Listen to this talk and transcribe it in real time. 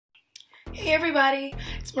Hey everybody,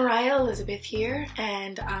 it's Mariah Elizabeth here,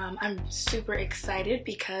 and I'm super excited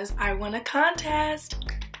because I won a contest.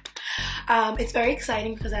 It's very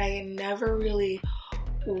exciting because I never really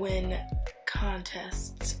win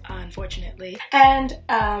contests, unfortunately, and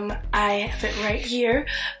I have it right here.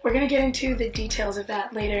 We're gonna get into the details of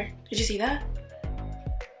that later. Did you see that?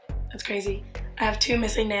 That's crazy. I have 2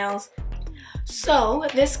 missing nails. So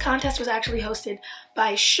this contest was actually hosted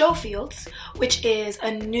by Showfields, which is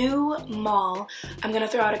a new mall. I'm gonna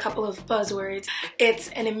throw out a couple of buzzwords. It's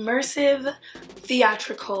an immersive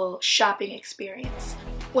theatrical shopping experience.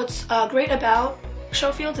 What's great about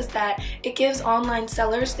Showfields is that it gives online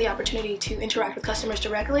sellers the opportunity to interact with customers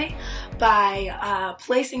directly by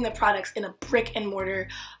placing the products in a brick and mortar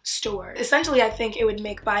store. Essentially, I think it would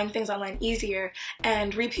make buying things online easier,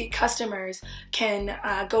 and repeat customers can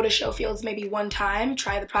go to Showfields maybe one time,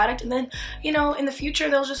 try the product, and then, you know, in the future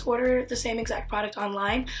they'll just order the same exact product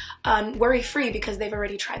online worry-free because they've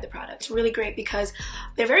already tried the product. It's really great because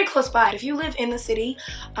they're very close by. If you live in the city,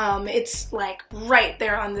 it's like right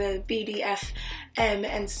there on the BDF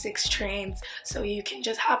and 6 trains, so you can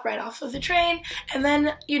just hop right off of the train and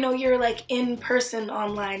then, you know, you're like in-person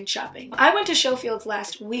online shopping. I went to Showfields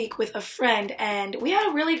last week with a friend and we had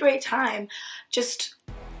a really great time just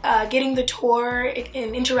getting the tour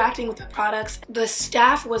and interacting with the products. The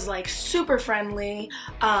staff was like super friendly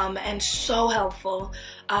and so helpful,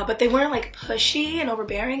 but they weren't like pushy and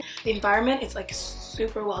overbearing. The environment is like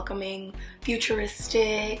super welcoming,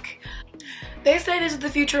 futuristic. They say this is the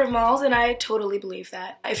future of malls, and I totally believe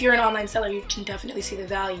that. If you're an online seller, you can definitely see the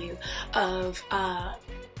value of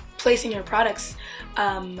placing your products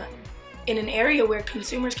in an area where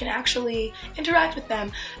consumers can actually interact with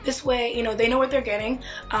them. This way, you know, they know what they're getting,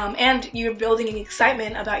 and you're building an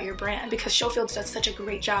excitement about your brand, because Showfields does such a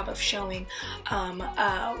great job of showing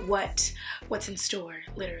what's in store,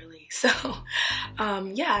 literally. So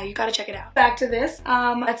yeah, you gotta check it out. Back to this,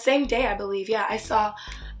 that same day, I believe, yeah, I saw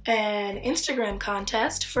an Instagram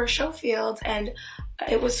contest for Showfields, and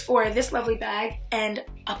it was for this lovely bag and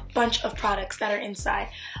a bunch of products that are inside.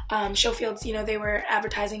 Showfields, you know, they were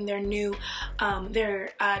advertising their new,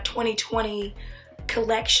 their 2020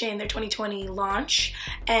 collection, their 2020 launch,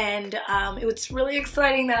 and it was really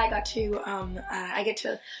exciting that I got to, I get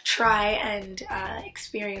to try and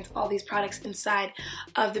experience all these products inside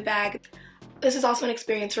of the bag. This is also an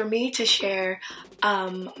experience for me to share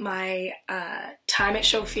my time at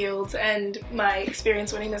Showfields and my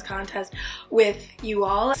experience winning this contest with you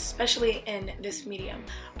all, especially in this medium.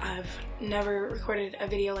 I've never recorded a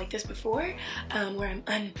video like this before, where I'm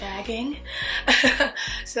unbagging.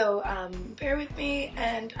 So bear with me,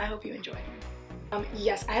 and I hope you enjoy.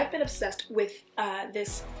 Yes, I have been obsessed with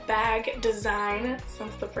this bag design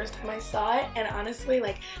since the first time I saw it, and honestly,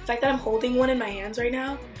 like, the fact that I'm holding one in my hands right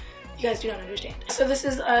now, you guys do not understand. So this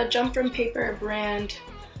is a Jump From Paper brand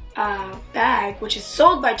bag, which is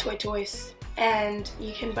sold by Toy Toys, and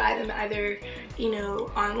you can buy them either, you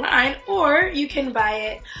know, online, or you can buy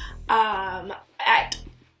it at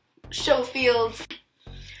Showfields.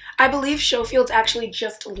 I believe Showfields actually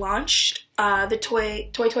just launched the Toy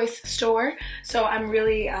Toys store, so I'm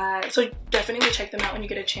really, so definitely check them out when you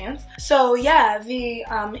get a chance. So yeah, the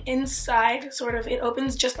inside sort of, it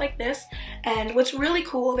opens just like this, and what's really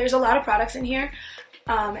cool, there's a lot of products in here,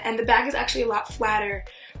 and the bag is actually a lot flatter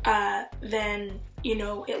than, you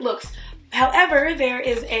know, it looks. However, there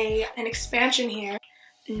is an expansion here.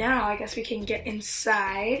 Now I guess we can get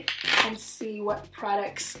inside and see what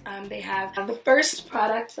products they have. The first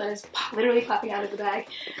product that is literally popping out of the bag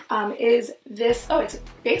is this, oh, it's a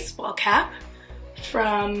baseball cap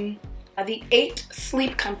from the 8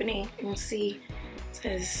 Sleep company. You can see it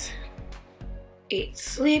says 8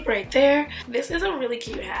 Sleep right there. This is a really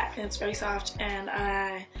cute hat, and it's very soft, and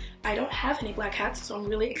I don't have any black hats, so I'm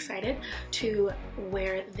really excited to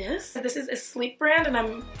wear this. This is a Sleep brand, and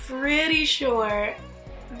I'm pretty sure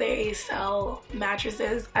they sell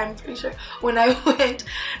mattresses. I'm pretty sure when I went,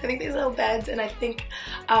 I think they sell beds, and I think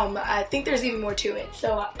there's even more to it.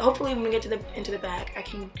 So hopefully when we get to into the bag, I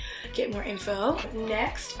can get more info.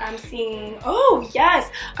 Next, I'm seeing, oh yes,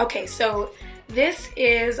 okay, so this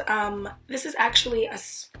is actually a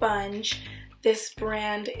sponge. This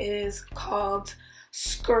brand is called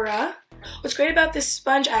Skura. What's great about this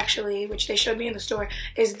sponge actually, which they showed me in the store,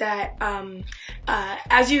 is that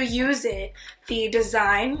as you use it, the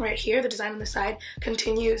design right here, the design on the side,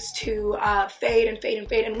 continues to fade and fade and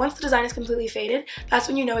fade. And once the design is completely faded, that's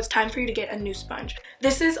when you know it's time for you to get a new sponge.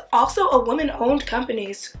 This is also a woman-owned company.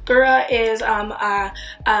 Skura is owned,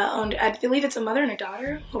 I believe it's a mother and a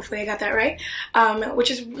daughter. Hopefully I got that right.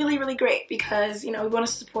 Which is really, really great because, you know, we want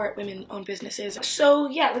to support women-owned businesses. So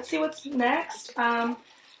yeah, let's see what's next.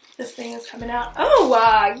 This thing is coming out.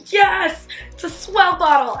 Oh, yes! It's a swell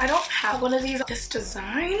bottle. I don't have one of these. This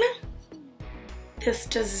design.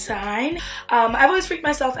 I've always freaked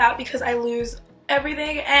myself out because I lose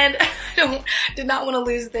everything, and I did not want to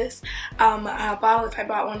lose this bottle if I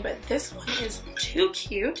bought one, but this one is too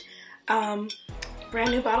cute. Brand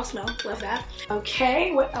new bottle smell. Love that.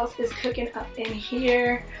 Okay, what else is cooking up in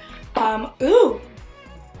here? Ooh,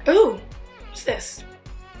 what's this?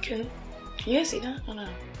 Can you guys see that? Oh no.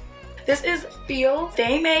 This is Showfields.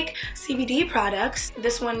 They make CBD products.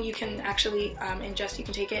 This one you can actually ingest. You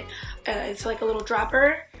can take it. It's like a little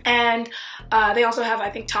dropper. And they also have, I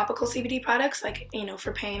think, topical CBD products, like, you know,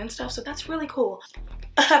 for pain and stuff. So that's really cool.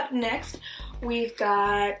 Up next, we've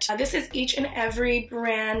got, this is Each and Every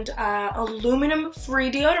brand aluminum-free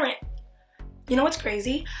deodorant. You know what's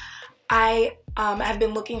crazy? I have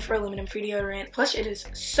been looking for aluminum-free deodorant. Plus, it is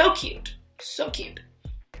so cute. So cute.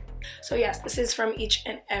 So yes, this is from Each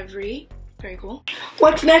and Every. Very cool.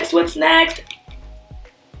 What's next? What's next?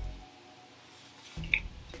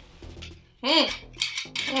 They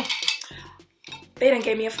didn't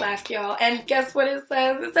give me a flask, y'all. And guess what it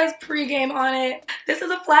says? It says pregame on it. This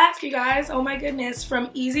is a flask, you guys. Oh my goodness.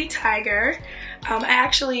 From Easy Tiger. I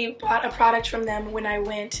actually bought a product from them when I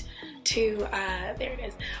went to, there it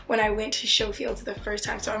is. When I went to Showfields the first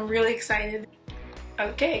time. So I'm really excited.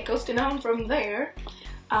 Okay, coasting on from there.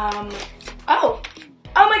 Oh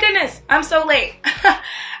my goodness, I'm so late.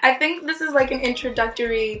 I think this is like an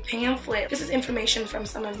introductory pamphlet. This is information from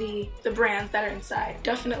some of the brands that are inside.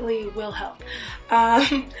 Definitely will help.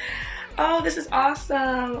 Oh, this is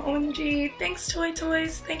awesome. OMG, thanks Toy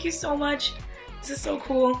Toys. Thank you so much. This is so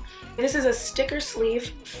cool. This is a sticker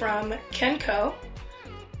sleeve from Kenco.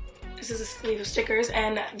 This is a sleeve of stickers,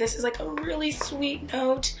 and this is like a really sweet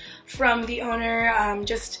note from the owner,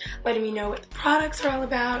 just letting me know what the products are all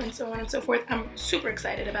about and so on and so forth. I'm super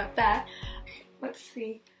excited about that. Let's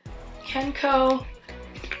see. Kenco.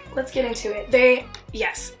 Let's get into it.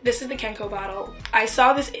 Yes, this is the Kenco bottle. I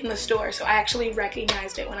saw this in the store, so I actually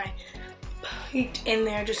recognized it when I peeked in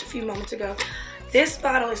there just a few moments ago. This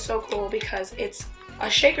bottle is so cool because it's a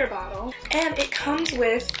shaker bottle, and it comes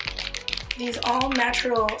with these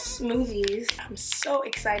all-natural smoothies. I'm so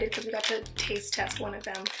excited because we got to taste test one of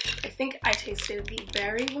them. I think I tasted the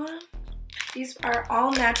berry one. These are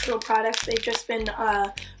all-natural products. They've just been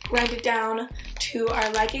grinded down to our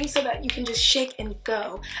liking so that you can just shake and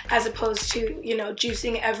go, as opposed to, you know,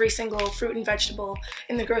 juicing every single fruit and vegetable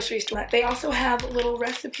in the grocery store. They also have little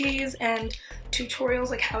recipes and tutorials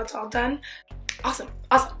like how it's all done. Awesome,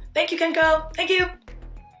 awesome. Thank you, Kenco. Thank you.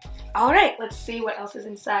 All right, let's see what else is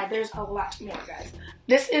inside. There's a lot more, guys.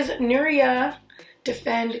 This is Nuria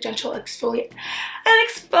Defend Gentle Exfoliator. An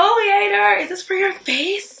exfoliator! Is this for your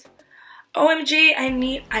face? OMG, I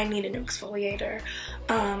need a new exfoliator.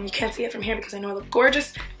 You can't see it from here because I know I look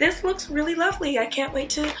gorgeous. This looks really lovely. I can't wait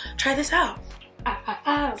to try this out.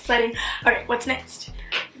 Exciting. All right, what's next?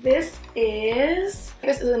 This is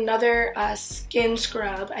another skin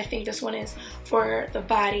scrub. I think this one is for the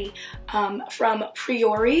body, from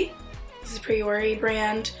Priori. This is Priori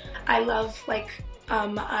brand. I love like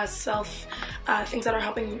things that are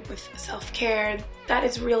helping with self-care. That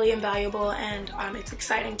is really invaluable, and it's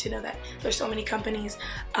exciting to know that there's so many companies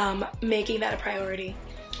making that a priority.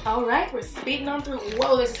 All right, we're speeding on through.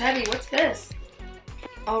 Whoa, this is heavy. What's this?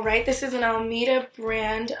 All right, this is an Almeida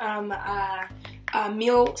brand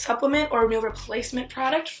meal supplement or meal replacement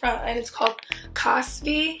product and it's called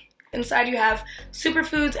Cosvi. Inside you have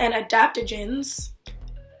superfoods and adaptogens.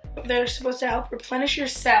 They're supposed to help replenish your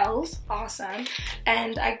cells. Awesome.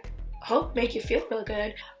 And I hope make you feel really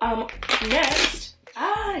good. Next,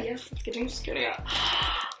 yes, let's get into studio.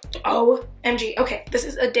 OMG. Okay, this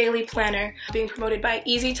is a daily planner being promoted by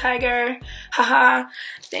Easy Tiger. Haha.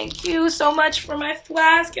 Thank you so much for my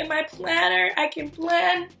flask and my planner. I can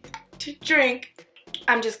plan to drink.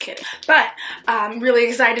 I'm just kidding. But I'm really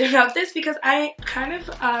excited about this because I kind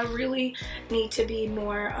of really need to be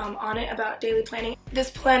more on it about daily planning. This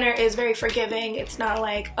planner is very forgiving. It's not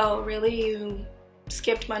like, oh really, you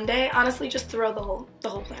skipped Monday? Honestly, just throw the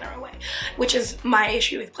whole planner away, which is my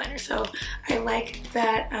issue with planners. So I like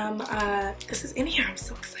that this is in here. I'm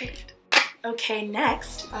so excited. Okay,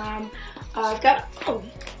 next, I've got, oh,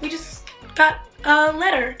 we just got a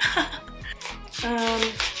letter.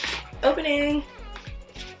 Opening.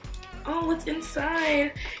 Oh, what's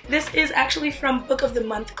inside? This is actually from Book of the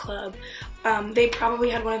Month Club. They probably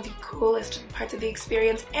had one of the coolest parts of the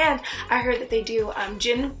experience, and I heard that they do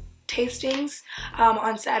gin tastings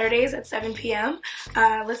on Saturdays at 7 p.m.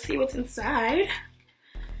 Let's see what's inside.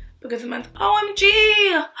 Book of the Month.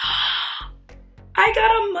 OMG! I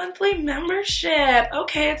got a monthly membership.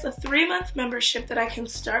 Okay, it's a 3-month membership that I can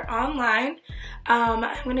start online. I'm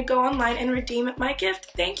gonna go online and redeem my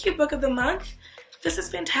gift. Thank you, Book of the Month. This is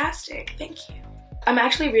fantastic. Thank you. I'm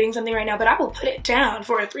actually reading something right now, but I will put it down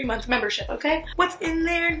for a 3-month membership, okay? What's in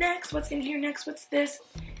there next? What's in here next? What's this?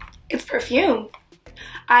 It's perfume.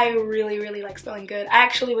 I really, really like smelling good. I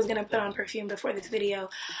actually was gonna put on perfume before this video.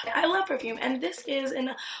 I love perfume, and this is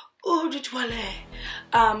an eau de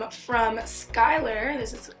toilette from Skylar.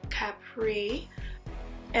 This is Capri,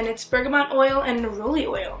 and it's bergamot oil and neroli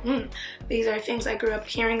oil. These are things I grew up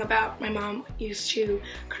hearing about. My mom used to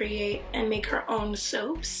create and make her own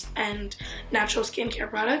soaps and natural skincare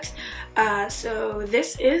products. So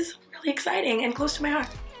this is really exciting and close to my heart.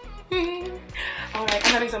 Alright,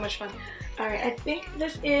 I'm having so much fun. Alright, I think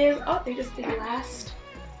this is, oh, I think this is the last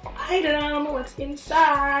item. What's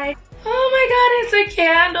inside? Oh my god, it's a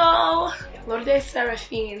candle! L'Eau de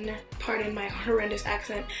Seraphine, pardon my horrendous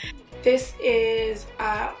accent. This is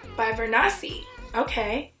by Vernassi.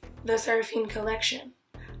 Okay, the Seraphine collection.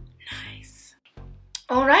 Nice.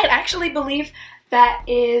 Alright, I actually believe that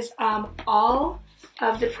is all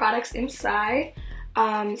of the products inside.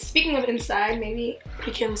 Speaking of inside, maybe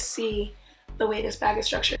we can see the way this bag is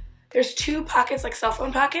structured. There's 2 pockets, like cell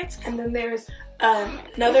phone pockets, and then there's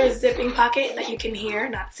another zipping pocket that you can hear,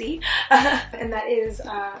 not see, and that is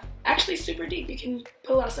actually super deep. You can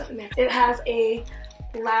put a lot of stuff in there. It has a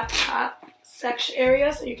laptop section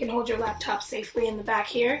area, so you can hold your laptop safely in the back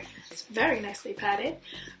here. It's very nicely padded,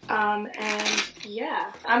 and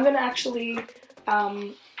yeah, I'm gonna actually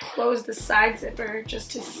close the side zipper just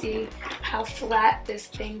to see how flat this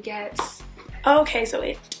thing gets. Okay, so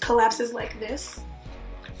it collapses like this.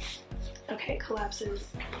 Okay, collapses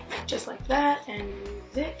just like that, and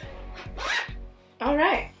zip.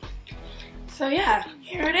 Alright, so yeah,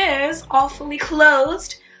 here it is, all fully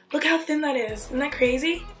closed. Look how thin that is. Isn't that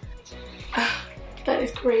crazy? That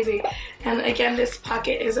is crazy. And again, this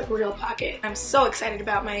pocket is a real pocket. I'm so excited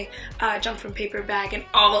about my Junk From Paper bag and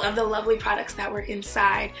all of the lovely products that were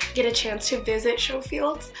inside. Get a chance to visit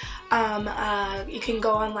Showfields. You can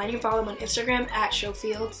go online, you can follow them on Instagram at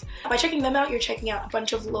Showfields. By checking them out, you're checking out a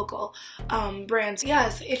bunch of local brands.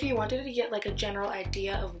 Yes, if you wanted to get like a general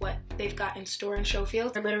idea of what they've got in store in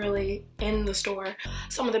Showfields, they're literally in the store.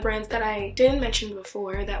 Some of the brands that I didn't mention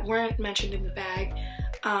before that weren't mentioned in the bag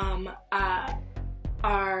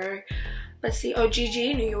are, let's see,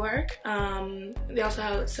 OGG, New York. They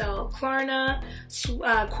also sell Klarna,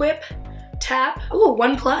 Quip, Tap, ooh,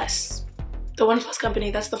 OnePlus. The OnePlus company,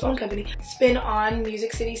 that's the phone company. Spin On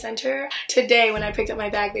Music City Center. Today when I picked up my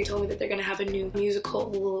bag, they told me that they're gonna have a new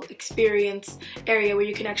musical experience area where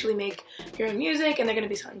you can actually make your own music, and they're gonna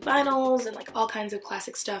be selling vinyls and like all kinds of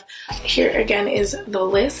classic stuff. Here again is the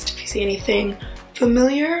list. If you see anything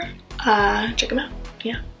familiar, check them out,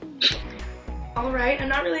 yeah. Alright, I'm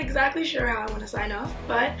not really exactly sure how I want to sign off,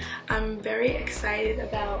 but I'm very excited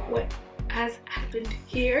about what has happened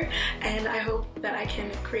here, and I hope that I can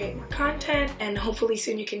create more content, and hopefully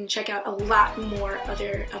soon you can check out a lot more of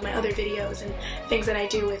my other videos and things that I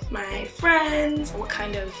do with my friends, what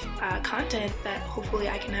kind of content that hopefully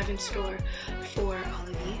I can have in store for all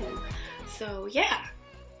of you. So yeah.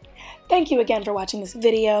 Thank you again for watching this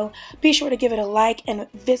video. Be sure to give it a like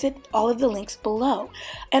and visit all of the links below.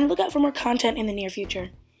 And look out for more content in the near future.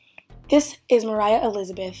 This is Mariah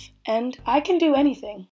Elizabeth, and I can do anything.